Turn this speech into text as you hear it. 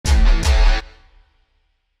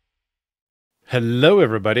Hello,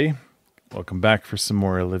 everybody. Welcome back for some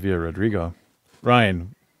more Olivia Rodrigo.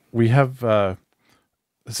 Ryan, we have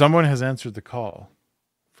someone has answered the call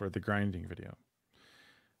for the grinding video.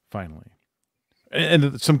 Finally.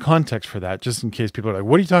 And some context for that, just in case people are like,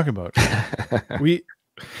 what are you talking about? We,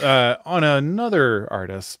 on another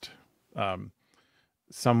artist,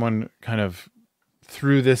 someone kind of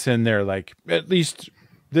threw this in there, like, at least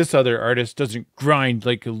this other artist doesn't grind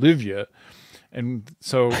like Olivia. And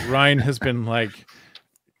so Ryan has been like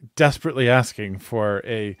desperately asking for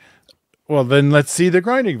well, then let's see the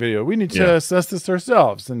grinding video. We need to assess this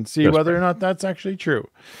ourselves and see whether or not that's actually true.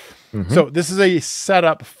 Mm-hmm. So this is a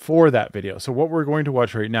setup for that video. So what we're going to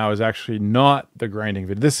watch right now is actually not the grinding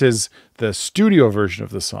video. This is the studio version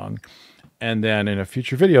of the song. And then in a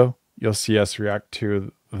future video, you'll see us react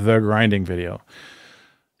to the grinding video.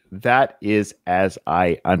 That is as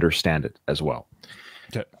I understand it as well.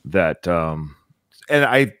 Okay. That, and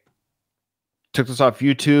I took this off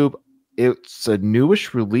YouTube. It's a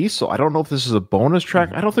newish release, so I don't know if this is a bonus track.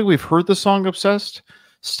 Mm-hmm. I don't think we've heard the song Obsessed.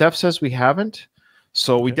 Steph says we haven't.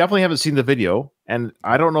 So we definitely haven't seen the video. And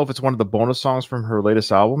I don't know if it's one of the bonus songs from her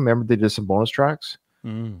latest album. Remember they did some bonus tracks?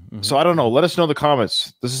 Mm-hmm. So I don't know. Let us know in the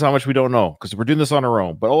comments. This is how much we don't know because we're doing this on our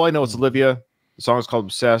own. But all I know is Olivia. The song is called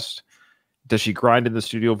Obsessed. Does she grind in the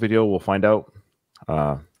studio video? We'll find out.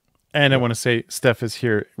 And I want to say Steph is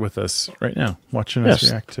here with us right now, watching us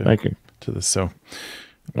react to this. So,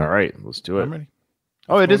 all right, let's do it. I'm ready.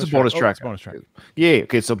 Oh, it is a bonus track. It's a bonus track. Yeah.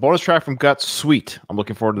 Okay. So bonus track from Guts. Sweet. I'm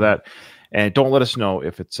looking forward to that. And don't let us know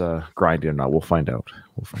if it's grinding or not. We'll find out.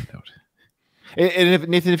 And if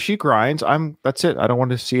Nathan, if she grinds, that's it. I don't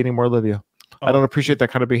want to see any more Olivia. I don't appreciate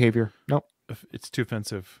that kind of behavior. Nope. It's too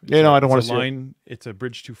offensive. I don't want to see it. It's a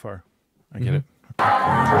bridge too far. I get it.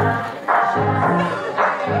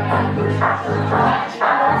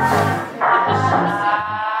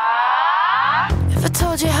 If I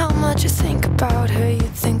told you how much I think about her, you'd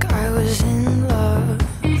think I was in love.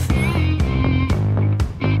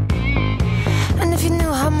 And if you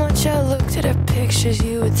knew how much I looked at her pictures,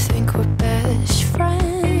 you would think we're best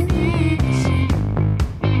friends.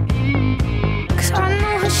 'Cause I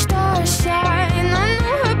know her star sign, I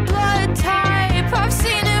know her blood type. I've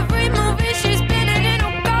seen every movie she's been in,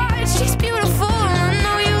 oh God, she's beautiful. I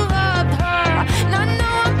know you loved her, and I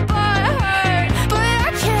know I'm butthurt, but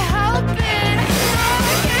I can't help it, no,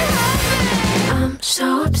 I can't help it. I'm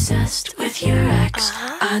so obsessed with your ex.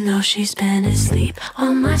 I know she's been asleep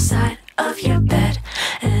on my side of your bed,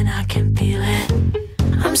 and I can feel it.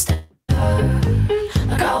 I'm still hurt,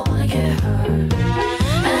 like I wanna get hurt. And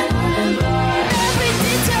I remember every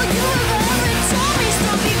detail you ever told me. So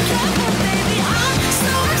be careful, baby. I'm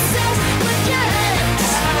so obsessed with your ex.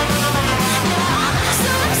 I'm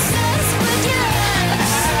so obsessed with your ex.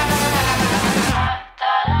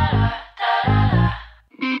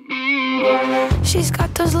 She's got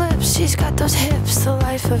those lips, she's got those hips, the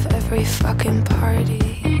life of every fucking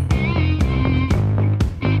party.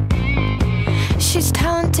 She's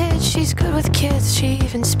talented, she's good with kids, she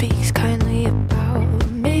even speaks kindly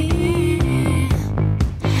about me.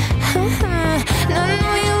 And I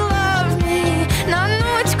know you love me, and I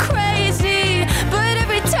know it's crazy, but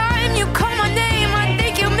every time you call my name, I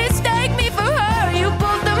think you mistake me for her. You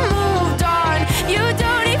both have moved on, you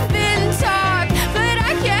don't even talk, but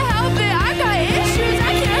I can't help it, I got issues,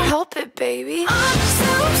 I can't help it, baby. I'm so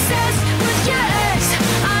obsessed with your ex.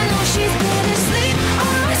 I know she's been asleep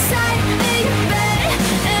on my side in your bed,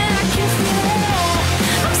 and I can feel it.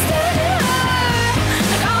 I'm standing hurt,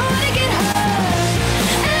 like I wanna get hurt.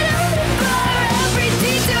 And I remember every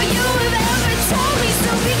detail you have ever told me.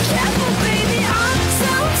 So be careful, baby. I'm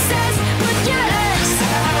so obsessed with your ex.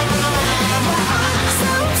 I'm so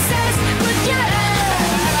obsessed with your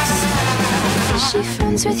ex. Is she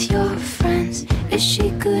friends with your friends? Is she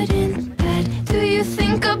good in bed? Do you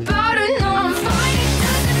think about her? No, I'm fine, it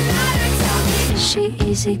doesn't matter, tell me. Is she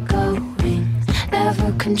easygoing,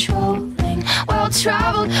 never controlling,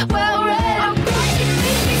 well-traveled, well-read? I'm going to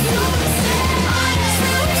make me so obsessed. I'm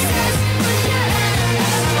so obsessed with your ex.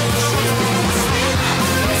 She's been asleep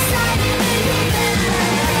on my side in your bed.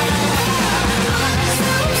 I'm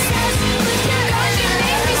so obsessed with your ex. You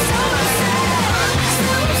make me so obsessed. I'm so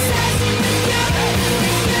obsessed with your ex.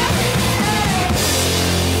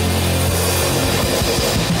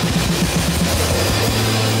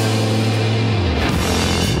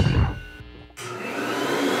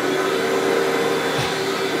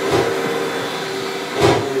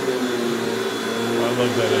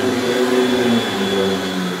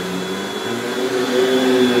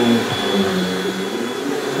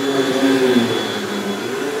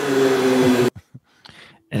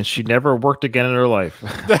 and she never worked again in her life.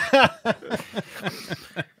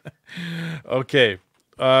 Okay.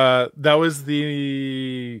 That was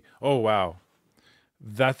the. Oh wow,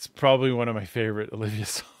 that's probably one of my favorite Olivia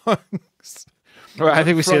songs. Well, I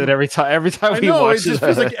think we say that every time. Every time I we know watch it just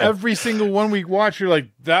feels like every single one we watch, you're like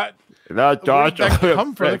that. Where did that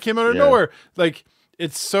come from? It came out of nowhere. Like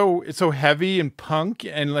it's so heavy and punk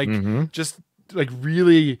and like just like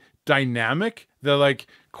really dynamic. The like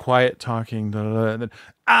quiet talking, and then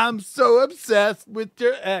I'm so obsessed with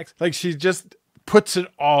your ex. Like she just puts it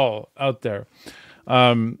all out there.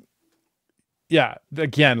 Yeah,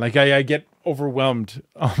 again, like I get overwhelmed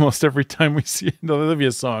almost every time we see an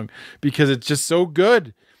Olivia song because it's just so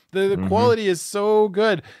good. The quality is so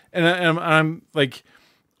good, and I'm like,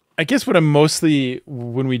 I guess what I'm mostly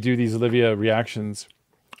when we do these Olivia reactions,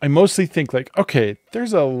 I mostly think like, okay,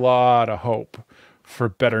 there's a lot of hope for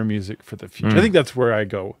better music for the future. I think that's where I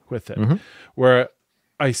go with it, where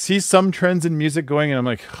I see some trends in music going, and I'm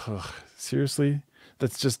like, seriously,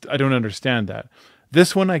 that's just I don't understand that.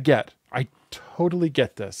 This one I get. I totally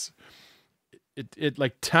get this. It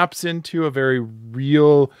like taps into a very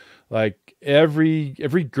real, like every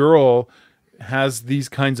girl has these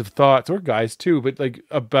kinds of thoughts, or guys too, but like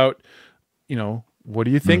about, you know, what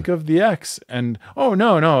do you think of the ex? And oh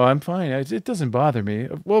no, I'm fine. It doesn't bother me.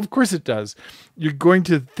 Well, of course it does. You're going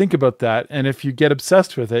to think about that, and if you get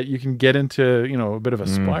obsessed with it, you can get into, you know, a bit of a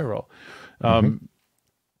spiral.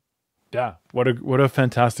 Yeah, what a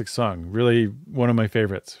fantastic song. Really one of my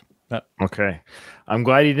favorites. Okay. I'm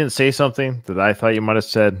glad you didn't say something that I thought you might have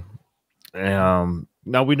said. Now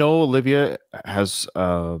we know Olivia has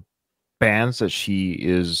bands that she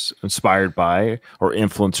is inspired by or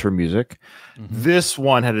influence her music. This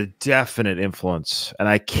one had a definite influence, and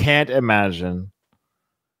I can't imagine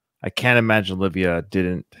Olivia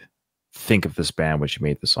didn't think of this band when she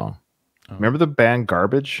made the song. Remember the band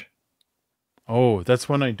Garbage? Oh, that's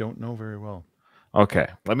one I don't know very well. Okay,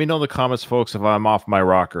 let me know in the comments, folks, if I'm off my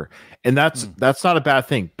rocker. And that's not a bad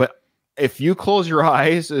thing. But if you close your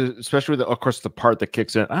eyes, especially with, of course, the part that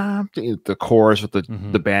kicks in, the chorus with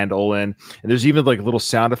the band all in, and there's even like little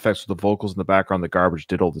sound effects with the vocals in the background that Garbage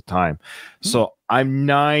did all the time. So I'm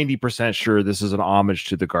 90% sure this is an homage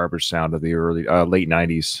to the Garbage sound of the early late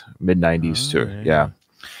 90s, mid 90s too. Yeah.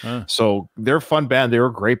 So they're a fun band. They were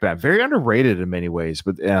a great band, very underrated in many ways,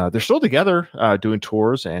 but they're still together doing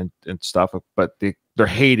tours and stuff. But their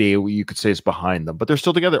heyday, you could say, is behind them. But they're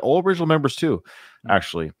still together, all original members too,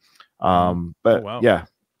 actually. Yeah,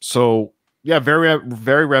 so yeah, very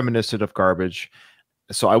very reminiscent of Garbage.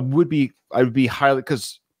 So I would be highly,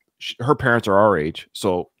 because her parents are our age,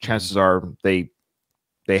 so chances are they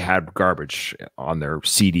had Garbage on their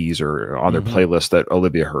CDs or on their playlist that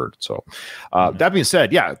Olivia heard. So that being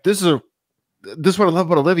said, yeah, this is what I love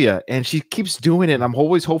about Olivia, and she keeps doing it. And I'm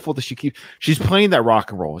always hopeful that she's playing that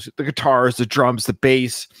rock and roll, the guitars, the drums, the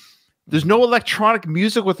bass. There's no electronic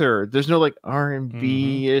music with her. There's no like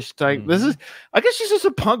R&B ish type. This is, I guess she's just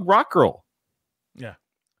a punk rock girl. Yeah.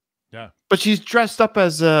 But she's dressed up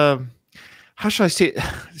as how should I say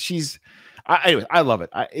it? Anyway, I love it.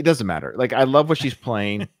 It doesn't matter. Like, I love what she's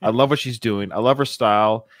playing. I love what she's doing. I love her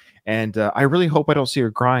style, and I really hope I don't see her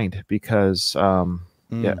grind, because that'll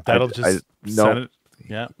be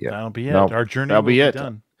it. Our journey will be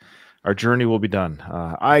done. Our journey will be done.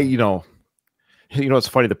 It's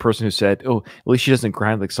funny. The person who said, "Oh, at least she doesn't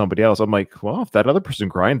grind like somebody else." I'm like, well, if that other person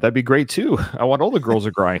grind, that'd be great too. I want all the girls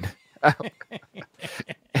to grind.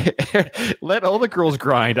 Let all the girls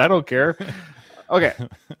grind. I don't care. Okay.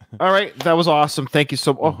 All right. That was awesome. Thank you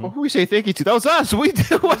so much. Who we say thank you to? That was us. We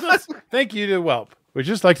do. Thank you to Welp. We'd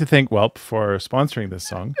just like to thank Welp for sponsoring this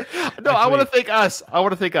song. No, I want to thank us.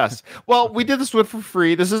 Well, we did this one for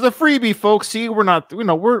free. This is a freebie, folks. See, we're not,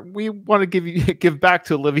 we want to give back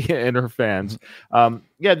to Olivia and her fans.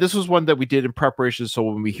 This was one that we did in preparation. So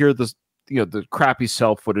when we hear this, the crappy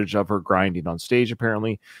cell footage of her grinding on stage,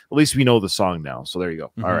 apparently, at least we know the song now. So there you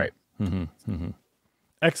go. All right.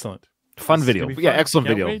 Excellent. Fun video. Yeah, excellent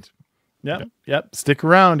video. Wait. Yep. Stick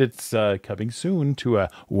around. It's coming soon to a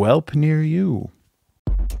Welp near you.